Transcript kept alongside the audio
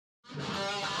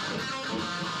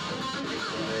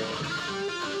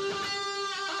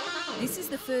This is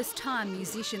the first time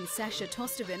musician Sacha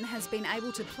Tostevin has been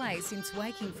able to play since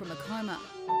waking from a coma.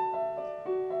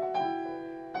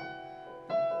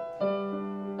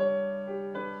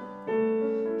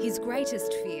 His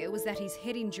greatest fear was that his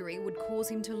head injury would cause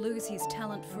him to lose his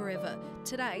talent forever.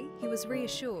 Today, he was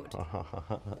reassured.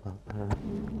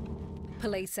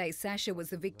 Police say Sacha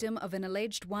was the victim of an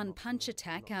alleged one-punch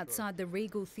attack outside the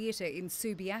Regal Theatre in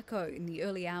Subiaco in the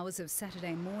early hours of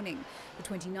Saturday morning. The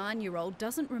 29-year-old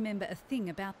doesn't remember a thing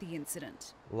about the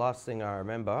incident. The last thing I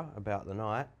remember about the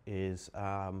night is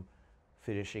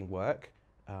finishing work,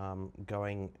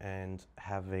 going and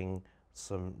having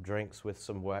some drinks with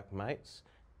some workmates.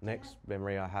 Next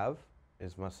memory I have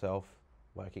is myself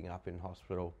waking up in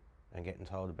hospital and getting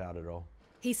told about it all.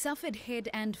 He suffered head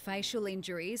and facial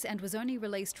injuries and was only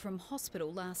released from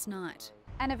hospital last night.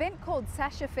 An event called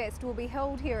Sacha Fest will be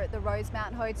held here at the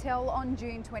Rosemount Hotel on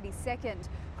June 22nd.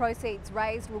 Proceeds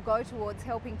raised will go towards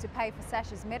helping to pay for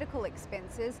Sacha's medical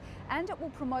expenses, and it will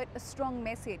promote a strong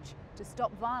message to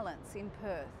stop violence in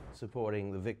Perth.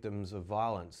 Supporting the victims of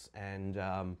violence and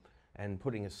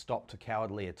putting a stop to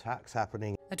cowardly attacks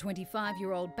happening. A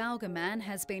 25-year-old Balga man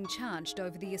has been charged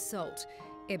over the assault.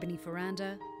 Ebony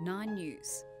Ferranda, 9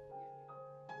 News.